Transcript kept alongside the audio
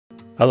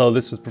Hello,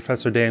 this is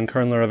Professor Dan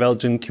Kernler of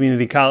Elgin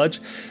Community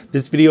College.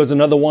 This video is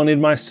another one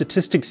in my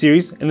statistics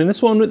series, and in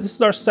this one, this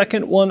is our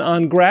second one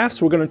on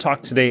graphs. We're going to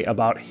talk today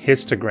about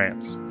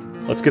histograms.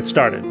 Let's get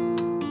started.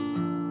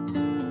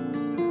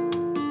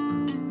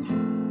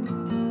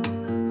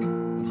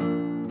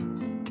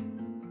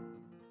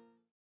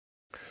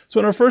 So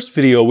in our first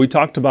video, we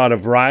talked about a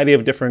variety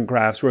of different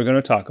graphs we're going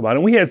to talk about,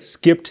 and we had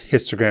skipped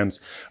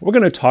histograms. We're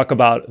going to talk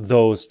about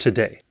those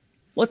today.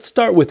 Let's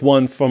start with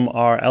one from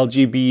our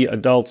LGB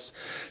adults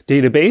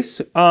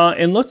database,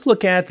 and let's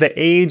look at the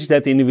age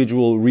that the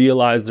individual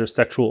realized their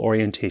sexual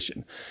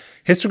orientation.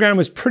 Histogram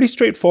is pretty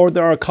straightforward.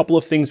 There are a couple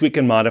of things we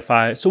can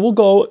modify. So we'll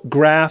go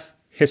graph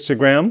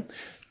histogram.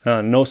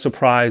 No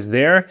surprise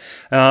there.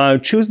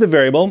 Choose the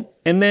variable,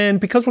 and then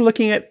because we're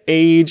looking at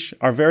age,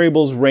 our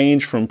variables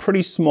range from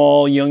pretty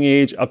small, young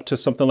age, up to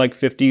something like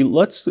 50.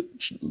 Let's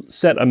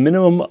set a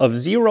minimum of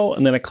 0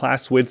 and then a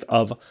class width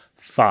of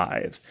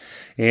 5.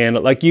 And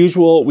like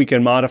usual, we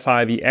can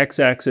modify the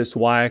x-axis,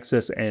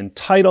 y-axis, and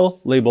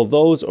title, label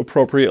those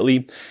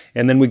appropriately,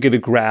 and then we get a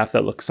graph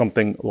that looks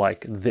something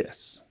like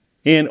this.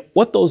 And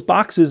what those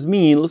boxes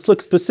mean, let's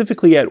look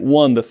specifically at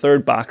one, the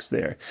third box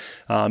there.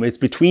 It's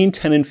between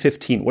 10 and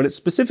 15. What it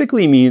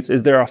specifically means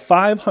is there are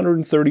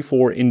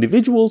 534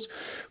 individuals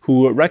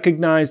who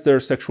recognize their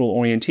sexual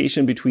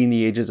orientation between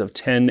the ages of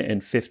 10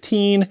 and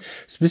 15.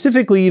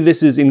 Specifically,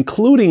 this is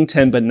including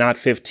 10 but not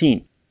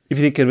 15. If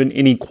you think of an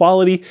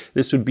inequality,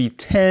 this would be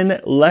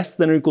 10 less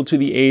than or equal to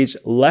the age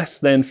less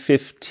than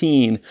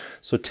 15.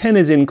 So 10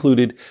 is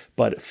included,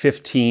 but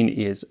 15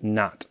 is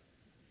not.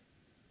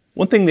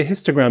 One thing the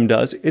histogram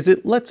does is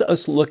it lets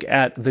us look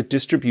at the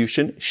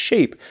distribution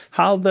shape,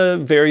 how the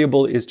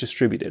variable is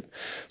distributed.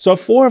 So I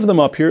have 4 of them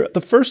up here. The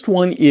first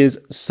one is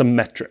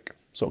symmetric.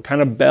 So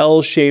kind of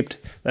bell-shaped,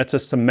 that's a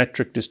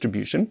symmetric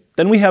distribution.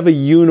 Then we have a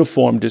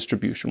uniform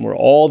distribution where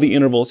all the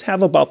intervals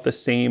have about the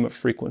same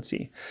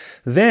frequency.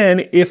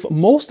 Then if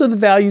most of the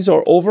values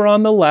are over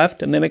on the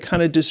left and then it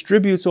kind of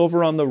distributes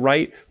over on the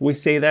right, we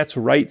say that's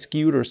right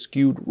skewed or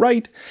skewed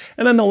right.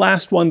 And then the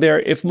last one there,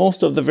 if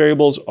most of the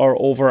variables are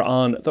over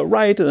on the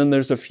right and then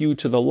there's a few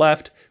to the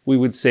left, we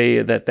would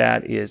say that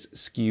that is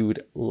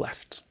skewed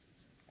left.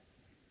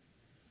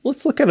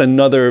 Let's look at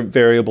another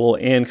variable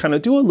and kind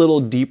of do a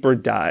little deeper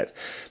dive.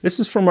 This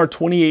is from our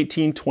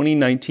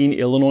 2018-2019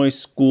 Illinois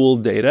school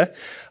data.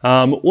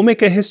 We'll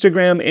make a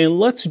histogram and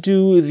let's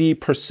do the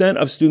percent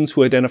of students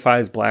who identify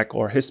as Black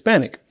or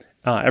Hispanic.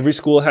 Every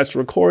school has to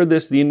record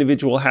this. The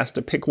individual has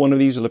to pick one of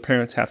these, or the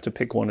parents have to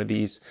pick one of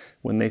these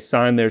when they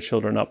sign their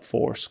children up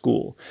for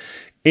school.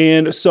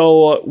 And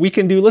so we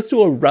can do, let's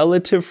do a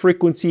relative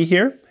frequency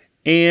here.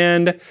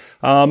 And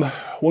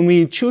when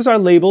we choose our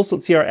labels,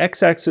 let's see, our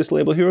x-axis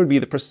label here would be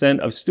the percent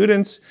of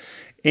students.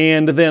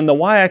 And then the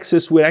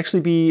y-axis would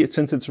actually be,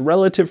 since it's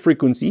relative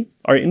frequency,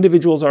 our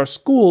individuals are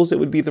schools, it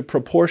would be the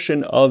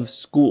proportion of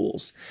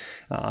schools.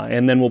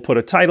 And then we'll put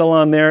a title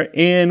on there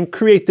and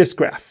create this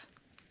graph.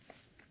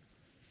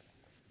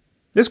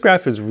 This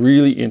graph is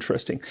really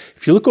interesting.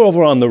 If you look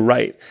over on the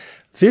right,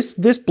 this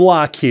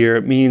block here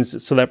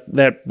means so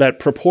that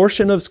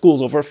proportion of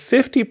schools, over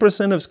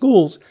 50% of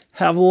schools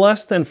have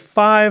less than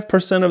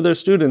 5% of their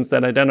students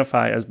that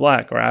identify as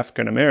Black or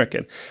African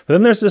American. But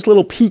then there's this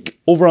little peak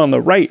over on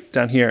the right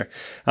down here.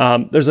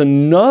 There's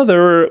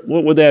another,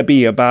 what would that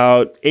be,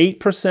 about 8%,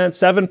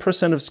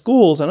 7% of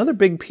schools, another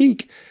big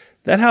peak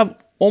that have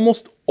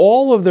almost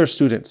all of their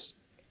students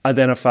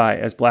identify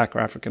as Black or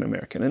African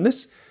American. And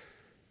this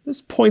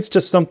points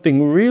to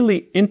something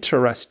really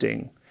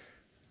interesting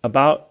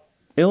about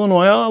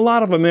Illinois, a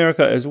lot of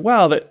America as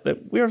well, that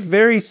we're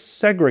very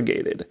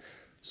segregated.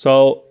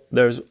 So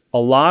there's a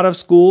lot of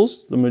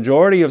schools, the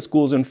majority of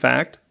schools in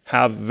fact,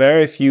 have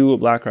very few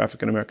Black or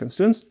African American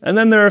students. And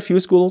then there are a few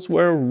schools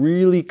where are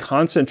really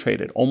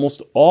concentrated,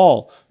 almost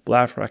all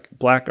Black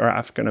or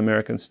African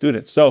American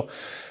students. So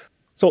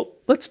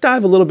let's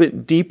dive a little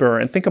bit deeper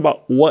and think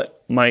about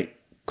what might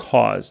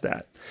cause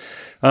that.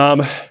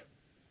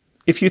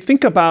 If you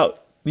think about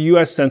the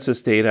U.S.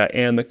 Census data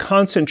and the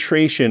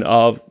concentration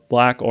of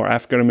Black or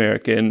African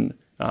American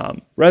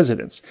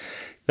residents.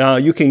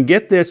 You can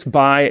get this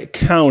by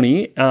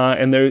county,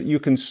 and you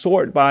can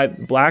sort by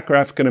Black or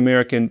African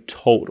American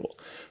total.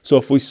 So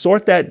if we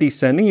sort that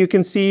descending, you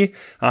can see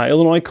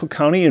Illinois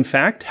County, in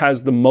fact,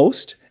 has the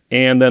most,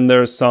 and then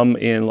there's some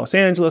in Los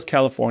Angeles,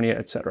 California,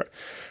 etc.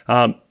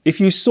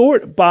 If you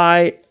sort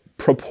by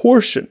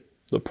proportion,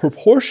 the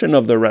proportion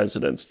of the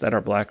residents that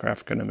are Black or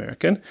African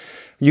American,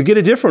 you get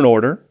a different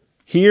order.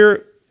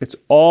 Here, it's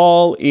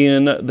all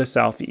in the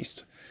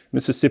Southeast,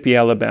 Mississippi,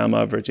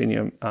 Alabama,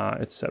 Virginia,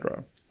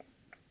 etc.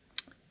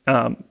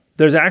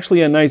 There's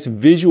actually a nice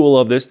visual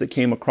of this that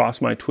came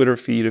across my Twitter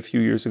feed a few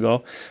years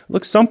ago. It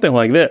looks something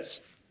like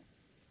this.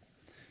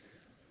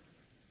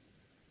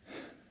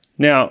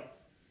 Now,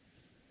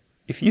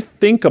 if you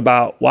think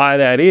about why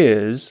that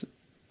is,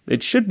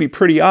 it should be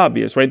pretty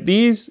obvious, right?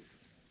 These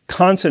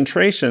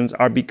concentrations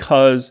are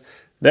because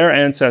their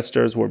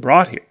ancestors were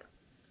brought here.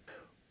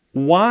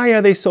 Why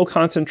are they so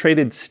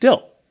concentrated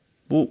still?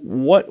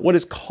 What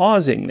is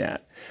causing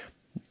that?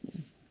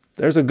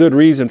 There's a good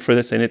reason for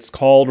this, and it's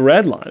called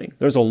redlining.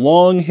 There's a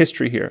long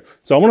history here.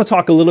 So I want to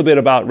talk a little bit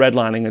about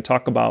redlining and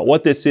talk about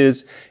what this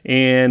is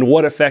and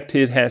what effect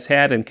it has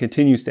had and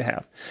continues to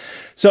have.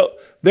 So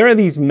there are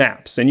these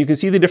maps, and you can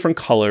see the different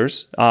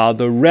colors.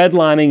 The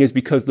redlining is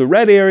because the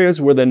red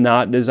areas were the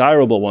not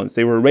desirable ones.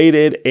 They were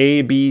rated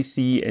A, B,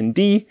 C, and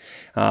D.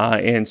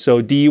 And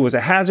so D was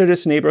a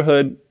hazardous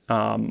neighborhood,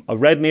 a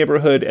red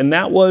neighborhood, and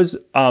that was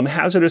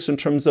hazardous in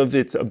terms of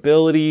its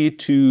ability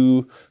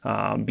to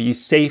be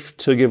safe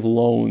to give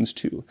loans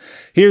to.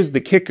 Here's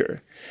the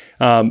kicker.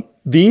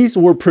 These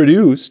were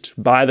produced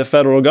by the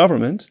federal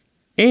government,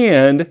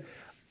 and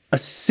a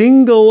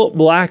single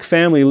black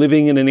family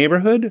living in a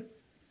neighborhood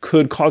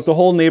could cause the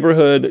whole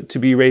neighborhood to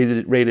be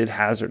rated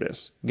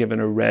hazardous, given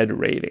a red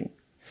rating.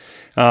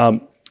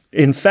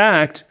 In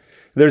fact,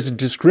 there's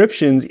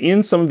descriptions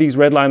in some of these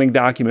redlining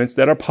documents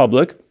that are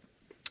public.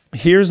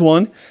 Here's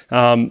one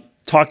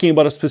talking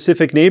about a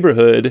specific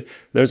neighborhood.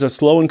 There's a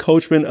slow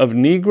encroachment of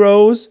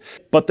Negroes,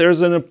 but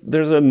there's a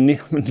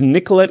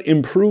Nicollet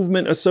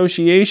Improvement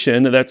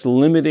Association that's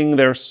limiting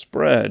their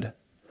spread.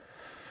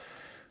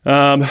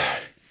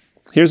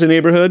 Here's a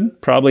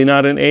neighborhood, probably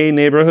not an A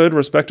neighborhood,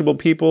 respectable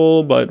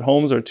people, but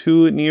homes are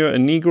too near a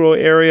Negro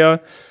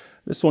area.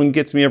 This one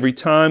gets me every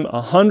time.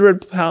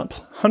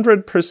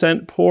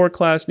 100% poor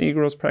class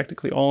Negroes,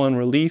 practically all on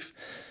relief,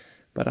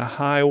 but a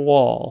high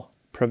wall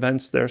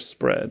prevents their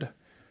spread.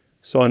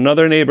 So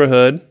another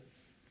neighborhood,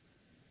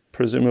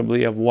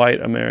 presumably of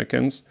white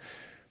Americans,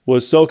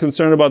 was so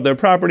concerned about their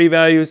property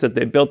values that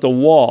they built a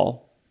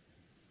wall.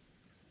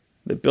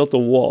 They built a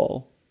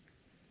wall.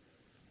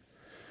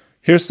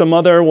 Here's some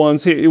other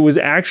ones. It was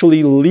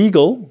actually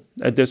legal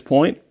at this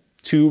point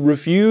to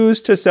refuse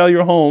to sell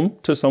your home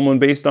to someone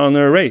based on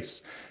their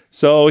race.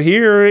 So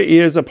here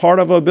is a part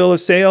of a bill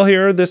of sale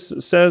here. This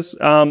says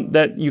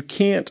that you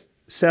can't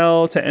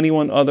sell to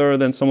anyone other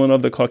than someone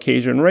of the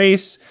Caucasian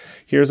race.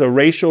 Here's a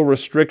racial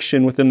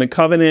restriction within the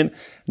covenant.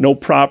 No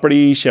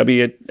property shall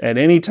be at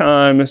any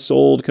time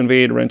sold,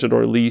 conveyed, rented,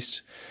 or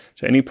leased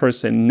to any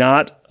person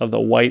not of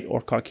the white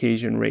or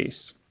Caucasian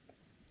race.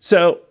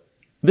 So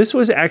this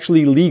was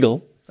actually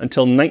legal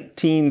until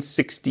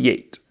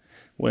 1968,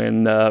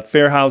 when the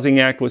Fair Housing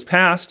Act was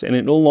passed and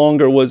it no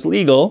longer was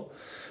legal.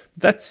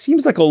 That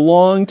seems like a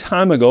long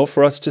time ago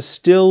for us to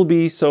still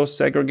be so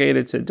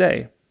segregated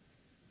today.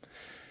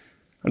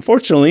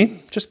 Unfortunately,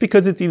 just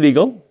because it's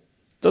illegal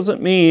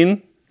doesn't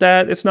mean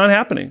that it's not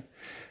happening.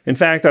 In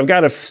fact, I've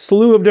got a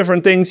slew of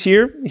different things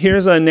here.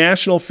 Here's a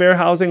National Fair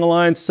Housing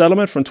Alliance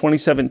settlement from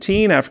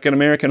 2017. African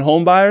American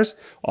home buyers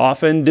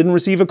often didn't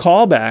receive a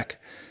call back.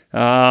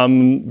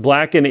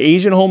 Black and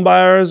Asian home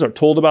buyers are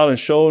told about and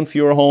shown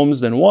fewer homes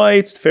than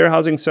whites. Fair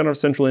Housing Center of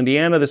Central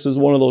Indiana, this is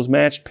one of those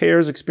matched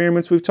pairs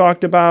experiments we've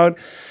talked about.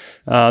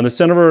 The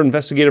Center for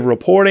Investigative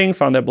Reporting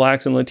found that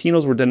blacks and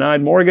Latinos were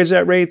denied mortgage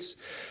at rates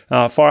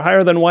far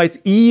higher than whites,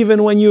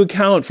 even when you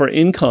account for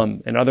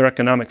income and other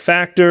economic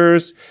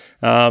factors.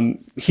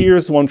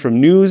 Here's one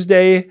from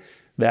Newsday,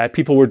 that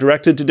people were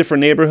directed to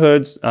different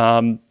neighborhoods.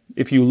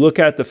 If you look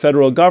at the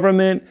federal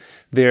government,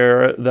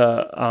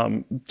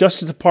 the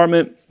Justice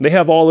Department, they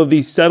have all of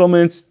these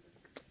settlements.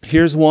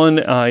 Here's one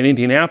in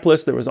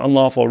Indianapolis. There was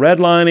unlawful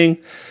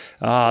redlining.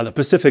 The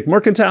Pacific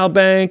Mercantile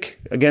Bank,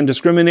 again,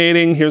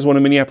 discriminating. Here's one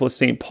in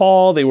Minneapolis-St.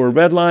 Paul. They were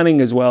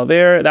redlining as well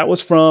there. That was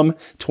from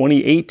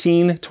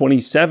 2018,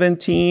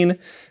 2017.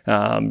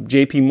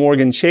 JP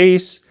Morgan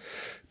Chase,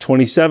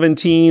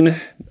 2017.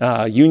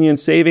 Union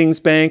Savings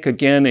Bank,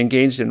 again,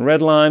 engaged in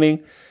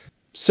redlining.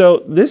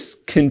 So this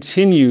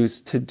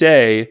continues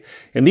today,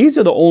 and these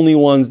are the only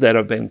ones that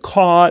have been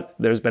caught.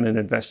 There's been an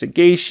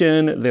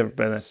investigation. There's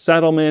been a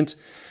settlement.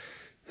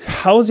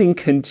 Housing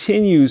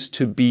continues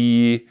to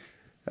be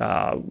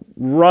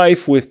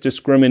rife with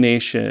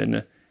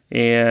discrimination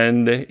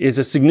and is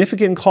a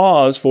significant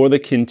cause for the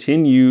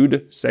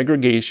continued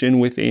segregation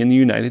within the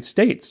United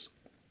States.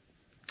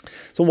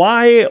 So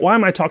why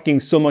am I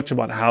talking so much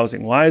about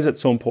housing? Why is it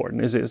so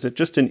important? Is it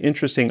just an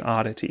interesting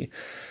oddity?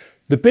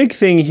 The big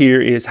thing here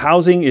is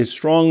housing is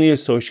strongly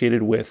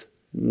associated with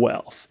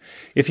wealth.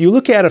 If you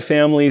look at a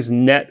family's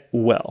net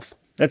wealth,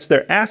 that's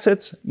their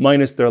assets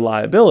minus their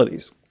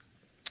liabilities.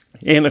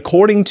 And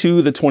according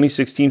to the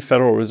 2016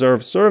 Federal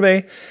Reserve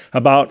survey,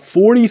 about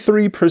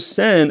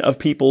 43% of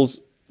people's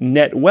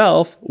net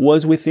wealth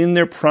was within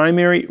their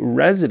primary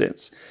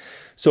residence.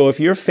 So if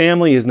your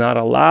family is not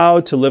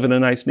allowed to live in a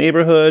nice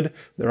neighborhood,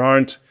 there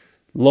aren't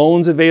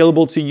loans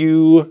available to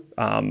you,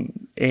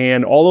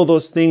 and all of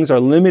those things are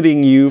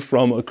limiting you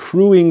from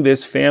accruing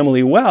this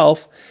family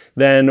wealth,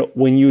 then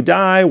when you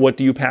die, what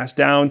do you pass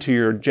down to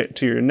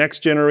your next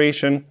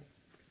generation?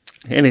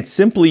 And it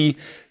simply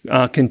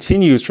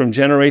continues from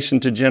generation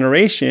to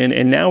generation,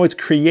 and now it's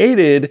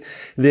created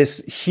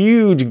this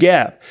huge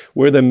gap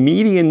where the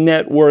median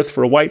net worth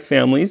for white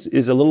families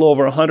is a little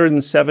over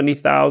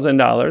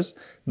 $170,000.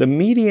 The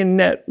median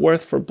net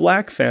worth for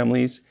black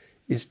families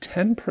is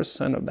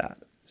 10% of that,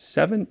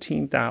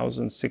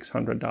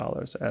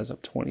 $17,600 as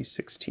of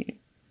 2016.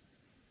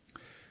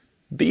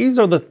 These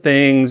are the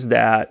things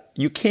that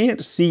you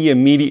can't see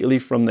immediately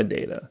from the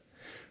data.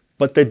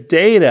 But the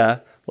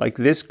data, like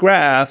this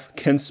graph,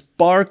 can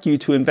spark you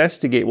to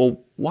investigate, well,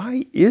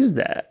 why is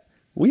that?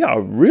 We are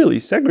really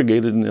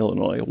segregated in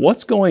Illinois.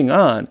 What's going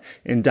on?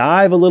 And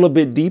dive a little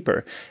bit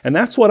deeper. And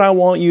that's what I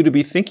want you to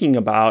be thinking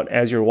about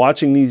as you're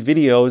watching these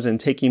videos and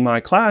taking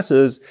my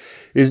classes,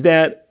 is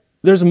that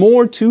there's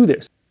more to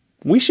this.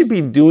 We should be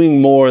doing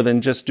more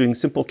than just doing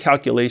simple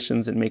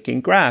calculations and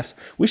making graphs.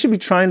 We should be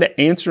trying to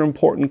answer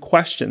important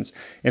questions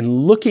and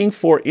looking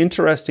for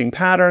interesting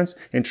patterns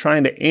and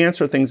trying to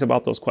answer things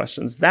about those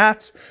questions.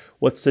 That's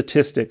what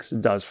statistics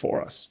does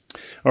for us.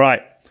 All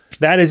right.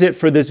 That is it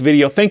for this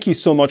video. Thank you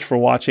so much for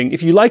watching.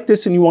 If you like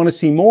this and you want to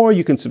see more,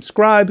 you can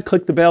subscribe,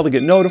 click the bell to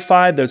get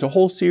notified. There's a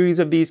whole series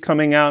of these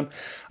coming out.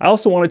 I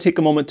also want to take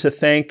a moment to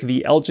thank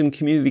the Elgin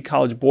Community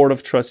College Board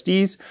of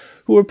Trustees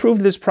who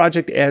approved this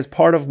project as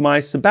part of my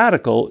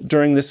sabbatical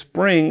during the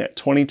spring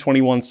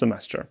 2021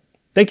 semester.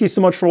 Thank you so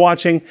much for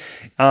watching.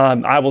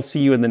 I will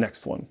see you in the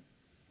next one.